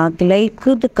 like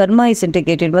the karma is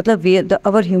integrated. Matlab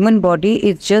our human body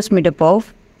is just made up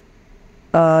of,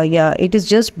 it is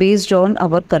just based on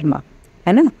our karma,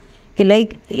 है ना? कि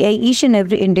like each and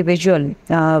every individual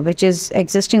which is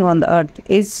existing on the earth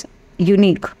is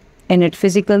unique in its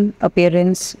physical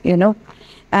appearance,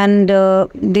 and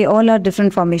they all are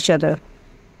different from each other.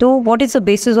 So what is the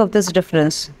basis of this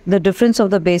difference? The difference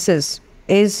of the basis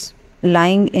is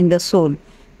lying in the soul.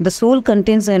 The soul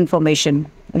contains the information,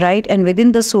 right? And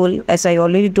within the soul, as I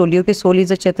already told you, the soul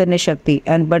is a Chaitanya Shakti,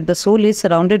 but the soul is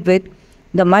surrounded with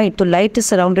the might. So light is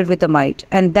surrounded with the might,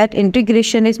 and that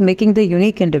integration is making the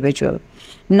unique individual.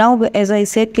 Now, as I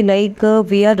said,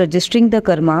 we are registering the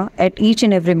karma at each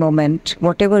and every moment,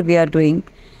 whatever we are doing.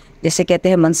 जैसे कहते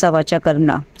हैं मनसा वाचा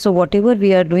करना. So whatever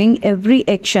we are doing, every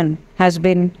action has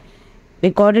been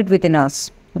recorded within us,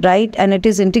 right? And it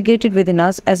is integrated within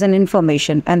us as an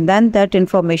information, and then that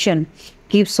information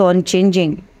keeps on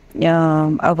changing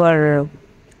our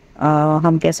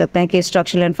हम कह सकते हैं कि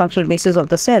structural and functional basis of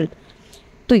the cell.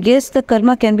 So yes, the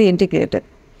karma can be integrated.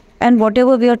 And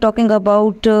whatever we are talking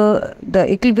about, the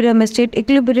equilibrium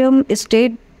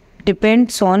state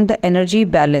depends on the energy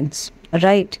balance,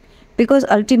 right? Because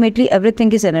ultimately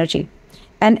everything is energy.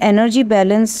 And energy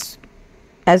balance,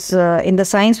 as in the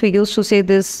science we used to say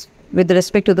this with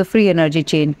respect to the free energy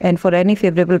chain. And for any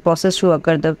favorable process to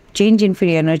occur, the change in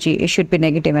free energy, it should be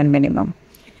negative and minimum,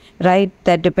 right?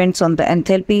 That depends on the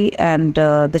enthalpy and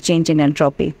the change in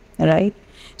entropy, right?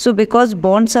 So because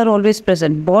bonds are always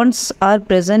present, bonds are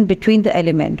present between the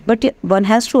element. But one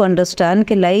has to understand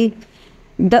that like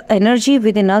the energy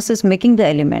within us is making the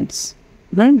elements.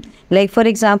 Like for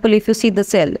example, if you see the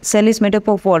cell is made up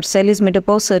of what? Cell is made up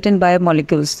of certain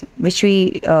biomolecules, which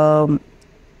we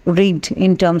read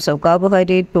in terms of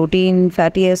carbohydrate, protein,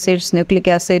 fatty acids, nucleic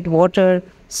acid, water,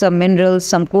 some minerals,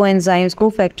 some coenzymes,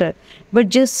 cofactor. But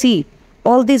just see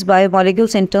all these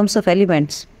biomolecules in terms of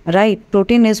elements, right?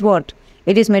 Protein is what?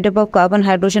 It is made up of carbon,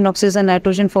 hydrogen, oxygen,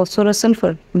 nitrogen, phosphorus,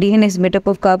 sulfur. DNA is made up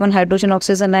of carbon, hydrogen,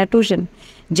 oxygen, nitrogen.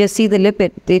 Just see the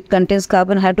lipid, it contains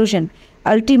carbon, hydrogen.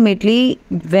 Ultimately,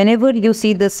 whenever you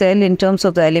see the cell in terms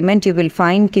of the element, you will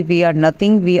find that we are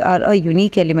nothing. We are a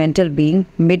unique elemental being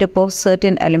made up of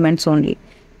certain elements only.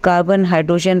 Carbon,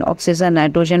 hydrogen, oxygen,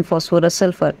 nitrogen, phosphorus,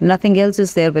 sulfur. Nothing else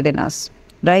is there within us,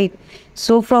 right?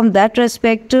 So from that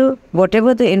respect,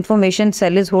 whatever the information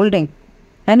cell is holding,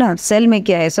 है ना, cell में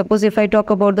क्या है? Suppose if I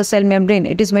talk about the cell membrane,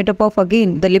 it is made up of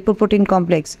again the lipoprotein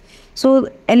complex. So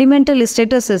elemental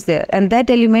status is there, and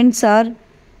that elements are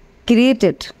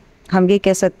created. हम ये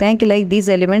कह सकते हैं कि like these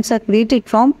elements are created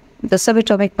from the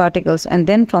subatomic particles and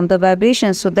then from the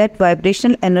vibrations. So that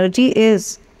vibrational energy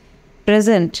is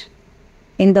present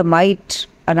in the might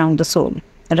around the soul,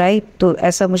 right? तो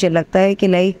ऐसा मुझे लगता है कि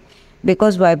like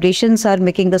because vibrations are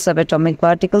making the subatomic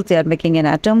particles, they are making an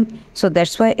atom. So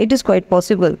that's why it is quite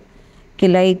possible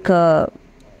कि like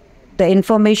the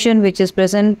information which is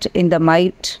present in the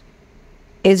might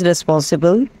is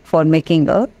responsible for making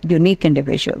a unique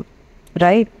individual,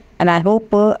 right? And I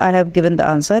hope I have given the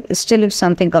answer. Still, if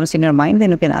something comes in your mind,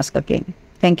 then you can ask again.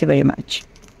 Thank you very much.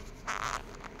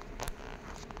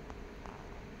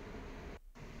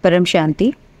 परम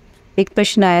शांति, एक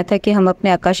प्रश्न आया था कि हम अपने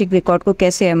Akashic record को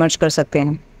कैसे एमर्ज कर सकते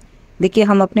हैं. देखिए,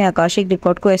 हम अपने आकाशिक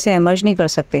रिकॉर्ड को ऐसे एमर्ज नहीं कर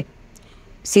सकते.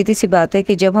 सीधी सी बात है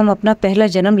कि जब हम अपना पहला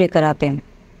जन्म लेकर आते हैं,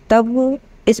 तब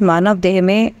इस मानव देह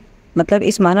में, मतलब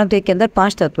इस मानव देह के अंदर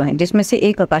 5 तत्व हैं, जिसमें से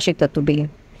एक आकाशिक तत्व भी है.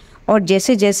 और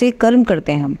जैसे जैसे कर्म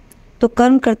करते हैं हम, तो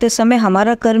कर्म करते समय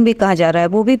हमारा कर्म भी कहाँ जा रहा है,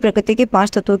 वो भी प्रकृति के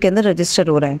 5 तत्वों के अंदर रजिस्टर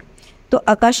हो रहा है. तो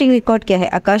आकाशिक रिकॉर्ड क्या है?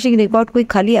 आकाशिक रिकॉर्ड कोई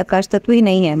खाली आकाश तत्व ही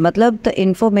नहीं है, मतलब the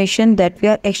information that we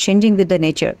are exchanging with the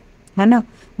nature, है ना,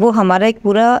 वो हमारा एक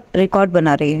पूरा रिकॉर्ड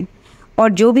बना रही है. और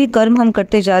जो भी कर्म हम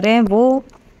करते जा रहे हैं, वो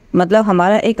मतलब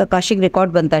हमारा एक आकाशिक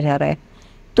रिकॉर्ड बनता जा रहा है.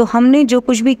 तो हमने जो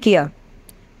कुछ भी किया,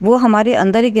 वो हमारे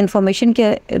अंदर एक इन्फॉर्मेशन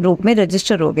के रूप में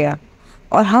रजिस्टर हो गया.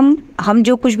 और हम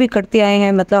जो कुछ भी करते आए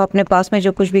हैं, मतलब अपने पास में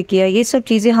जो कुछ भी किया, ये सब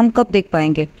चीज़ें हम कब देख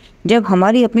पाएंगे? जब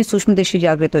हमारी अपनी सूक्ष्म दृष्टि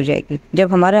जागृत हो जाएगी,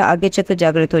 जब हमारा आगे चक्र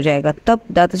जागृत हो जाएगा, तब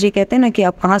दादाजी कहते हैं ना कि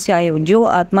आप कहाँ से आए हो. जो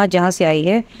आत्मा जहाँ से आई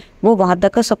है, वो वहाँ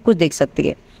तक का सब कुछ देख सकती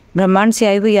है. ब्रह्मांड से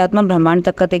आई हुई आत्मा ब्रह्मांड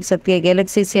तक का देख सकती है,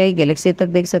 गैलेक्सी से आई गैलेक्सी तक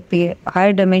देख सकती है,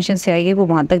 हायर डायमेंशन से आई है, वो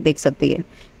वहाँ तक देख सकती है.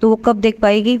 तो वो कब देख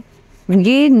पाएगी?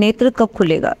 ये नेत्र कब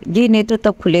खुलेगा? ये नेत्र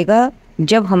तब खुलेगा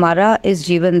जब हमारा इस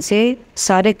जीवन से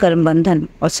सारे कर्म बंधन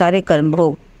और सारे कर्म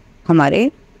भोग हमारे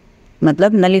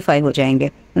मतलब नलीफाई हो जाएंगे,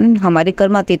 हमारी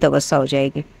कर्मातीत अवस्था हो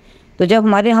जाएगी। तो जब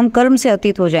हम कर्म से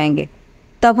अतीत हो जाएंगे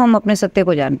तब हम अपने सत्य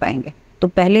को जान पाएंगे। तो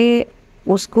पहले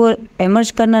उसको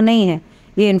एमर्ज करना नहीं है,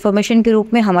 ये इन्फॉर्मेशन के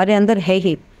रूप में हमारे अंदर है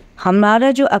ही।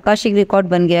 हमारा जो आकाशिक रिकॉर्ड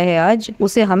बन गया है आज,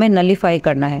 उसे हमें नलीफाई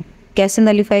करना है। कैसे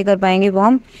नलीफाई कर पाएंगे वो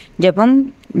हम, जब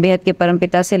हम बेहद के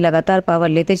परमपिता से लगातार पावर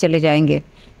लेते चले जाएंगे।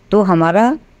 तो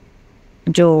हमारा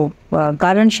जो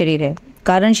कारण शरीर है,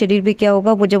 कारण शरीर भी क्या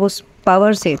होगा, वो जब उस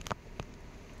पावर से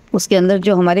उसके अंदर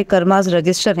जो हमारे कर्मास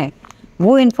रजिस्टर हैं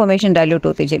वो इन्फॉर्मेशन डाइल्यूट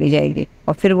होती चली जाएगी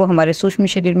और फिर वो हमारे सूक्ष्म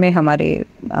शरीर में, हमारे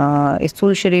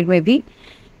स्थूल शरीर में भी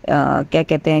क्या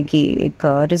कहते हैं कि एक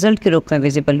रिजल्ट के रूप में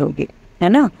विजिबल होगी, है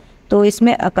ना। तो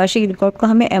इसमें आकाशिक रिकॉर्ड को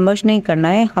हमें एमर्ज नहीं करना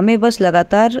है, हमें बस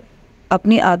लगातार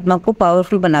अपनी आत्मा को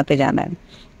पावरफुल बनाते जाना है।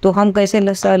 तो हम कैसे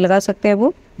लगा सकते हैं,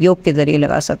 वो योग के ज़रिए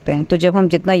लगा सकते हैं। तो जब हम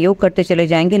जितना योग करते चले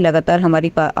जाएंगे, लगातार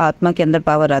हमारी आत्मा के अंदर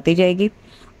पावर आती जाएगी।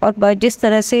 और जिस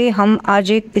तरह से हम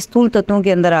आज एक स्थूल तत्वों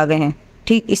के अंदर आ गए हैं,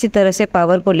 ठीक इसी तरह से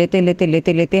पावर को लेते लेते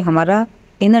लेते लेते हमारा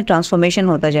इनर ट्रांसफॉर्मेशन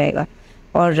होता जाएगा।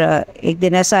 और एक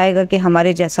दिन ऐसा आएगा कि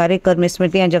हमारे सारे कर्म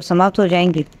स्मृतियाँ जब समाप्त हो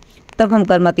जाएंगी, तब हम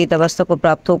कर्मातीत अवस्था को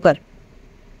प्राप्त होकर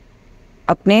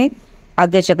अपने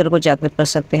आज्ञा चक्र को जागृत कर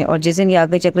सकते हैं। और जिस दिन ये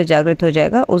आज्ञा चक्र जागृत हो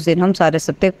जाएगा, उस दिन हम सारे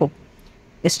सत्य को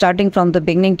starting from the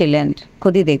beginning till and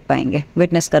खुद ही देख पाएंगे,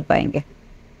 विटनेस कर पाएंगे।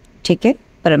 ठीक है,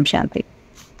 परम शांति।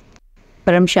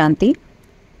 परम शांति।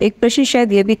 एक प्रश्न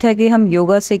शायद ये भी था कि हम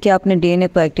योगा से क्या अपने डीएनए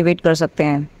को एक्टिवेट कर सकते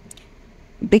हैं।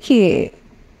 देखिए,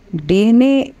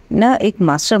 डीएनए ना एक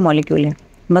मास्टर मॉलिक्यूल है,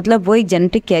 मतलब वो एक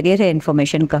जेनेटिक कैरियर है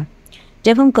इन्फॉर्मेशन का।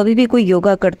 जब हम कभी भी कोई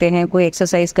योगा करते हैं, कोई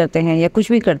एक्सरसाइज करते हैं या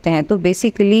कुछ भी करते हैं, तो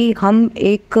बेसिकली हम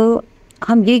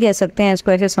ये कह सकते हैं,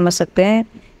 इसको ऐसे समझ सकते हैं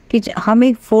कि हम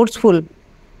एक फोर्सफुल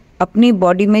अपनी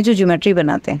बॉडी में जो ज्योमेट्री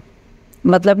बनाते हैं,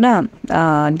 मतलब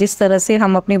ना जिस तरह से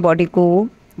हम अपनी बॉडी को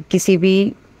किसी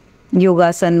भी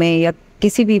योगासन में या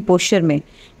किसी भी पोस्चर में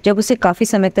जब उसे काफ़ी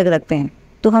समय तक रखते हैं,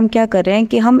 तो हम क्या कर रहे हैं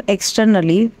कि हम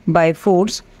एक्सटर्नली बाय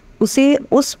फोर्स उसे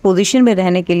उस पोजीशन में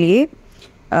रहने के लिए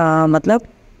मतलब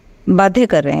बाध्य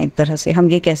कर रहे हैं, एक तरह से हम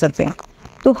ये कह सकते हैं।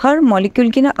 तो हर मॉलिक्यूल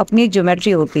की ना अपनी एक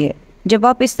ज्योमेट्री होती है। जब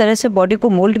आप इस तरह से बॉडी को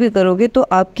मोल्ड भी करोगे, तो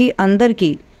आपकी अंदर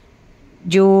की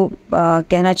जो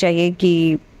कहना चाहिए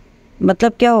कि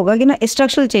मतलब क्या होगा कि ना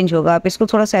स्ट्रक्चरल चेंज होगा। आप इसको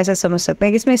थोड़ा सा ऐसा समझ सकते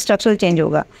हैं कि इसमें स्ट्रक्चरल चेंज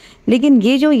होगा। लेकिन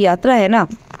ये जो यात्रा है ना,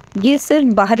 ये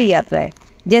सिर्फ बाहरी यात्रा है।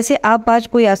 जैसे आप आज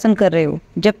कोई आसन कर रहे हो,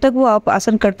 जब तक वो आप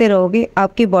आसन करते रहोगे,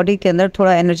 आपकी बॉडी के अंदर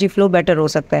थोड़ा एनर्जी फ्लो बेटर हो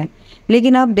सकता है।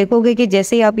 लेकिन आप देखोगे कि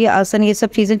जैसे ही आप ये आसन, ये सब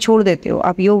चीज़ें छोड़ देते हो,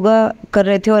 आप योगा कर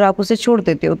रहे थे और आप उसे छोड़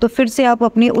देते हो, तो फिर से आप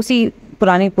अपनी उसी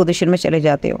पुरानी पोजीशन में चले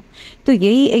जाते हो। तो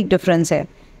यही एक डिफरेंस है।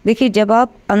 देखिए, जब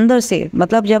आप अंदर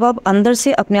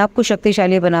से अपने आप को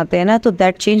शक्तिशाली बनाते हैं ना, तो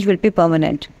that change will be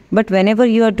permanent. But when ever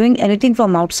you are doing anything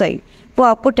from outside, वो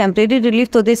आपको टेम्परेरी रिलीफ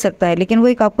तो दे सकता है, लेकिन वो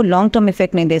एक आपको लॉन्ग टर्म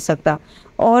इफेक्ट नहीं दे सकता।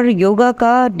 और योगा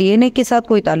का डीएनए के साथ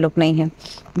कोई ताल्लुक नहीं है,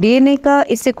 डीएनए का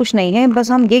इससे कुछ नहीं है। बस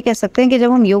हम ये कह सकते हैं कि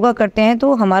जब हम योगा करते हैं,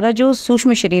 तो हमारा जो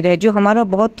सूक्ष्म शरीर है, जो हमारा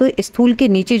बहुत स्थूल के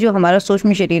नीचे जो हमारा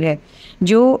सूक्ष्म शरीर है,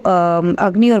 जो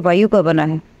अग्नि और वायु का बना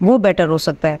है, वो बेटर हो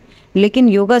सकता है। लेकिन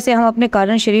योगा से हम अपने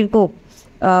कारण शरीर को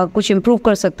कुछ इम्प्रूव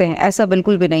कर सकते हैं, ऐसा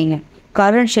बिल्कुल भी नहीं है।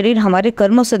 कारण शरीर हमारे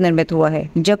कर्मों से निर्मित हुआ है।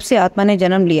 जब से आत्मा ने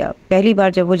जन्म लिया, पहली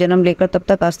बार जब वो जन्म लेकर तब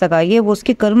तक आज तक आई है, वो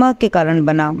उसके कर्म के कारण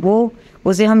बना। वो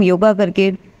उसे हम योगा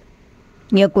करके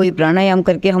या कोई प्राणायाम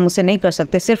करके हम उसे नहीं कर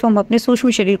सकते। सिर्फ हम अपने सूक्ष्म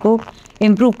शरीर को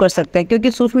इम्प्रूव कर सकते हैं,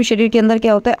 क्योंकि सूक्ष्म शरीर के अंदर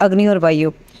क्या होता है, अग्नि और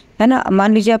वायु, है ना।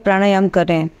 मान लीजिए आप प्राणायाम कर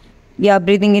रहे हैं या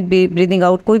ब्रीदिंग इन ब्रीदिंग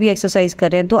आउट, कोई भी एक्सरसाइज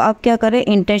कर रहे हैं, तो आप क्या कर रहे हैं,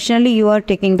 intentionally you are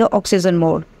taking the oxygen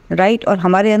mode, right. और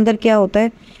हमारे अंदर क्या होता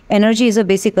है, energy is a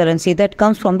basic currency that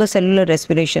comes from the cellular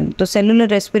respiration. तो सेलुलर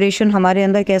रेस्पिरेशन हमारे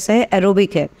अंदर कैसा है,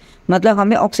 एरोबिक है, मतलब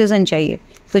हमें ऑक्सीजन चाहिए।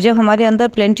 तो जब हमारे अंदर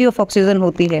प्लेंटी ऑफ ऑक्सीजन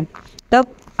होती है,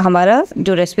 तब हमारा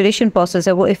जो रेस्पिरेशन प्रोसेस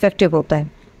है वो इफेक्टिव होता है।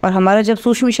 और हमारा जब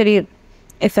सूक्ष्म शरीर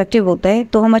इफेक्टिव होता है,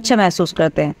 तो हम अच्छा महसूस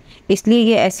करते हैं। इसलिए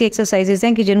ये ऐसी एक्सरसाइजेज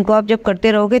हैं कि जिनको आप जब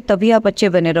करते रहोगे, तभी आप अच्छे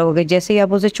बने रहोगे। जैसे ही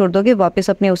आप उसे छोड़ दोगे, वापस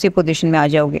अपने उसी पोजीशन में आ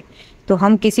जाओगे। तो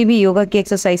हम किसी भी योगा की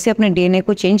एक्सरसाइज से अपने डीएनए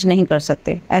को चेंज नहीं कर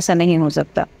सकते, ऐसा नहीं हो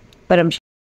सकता। परम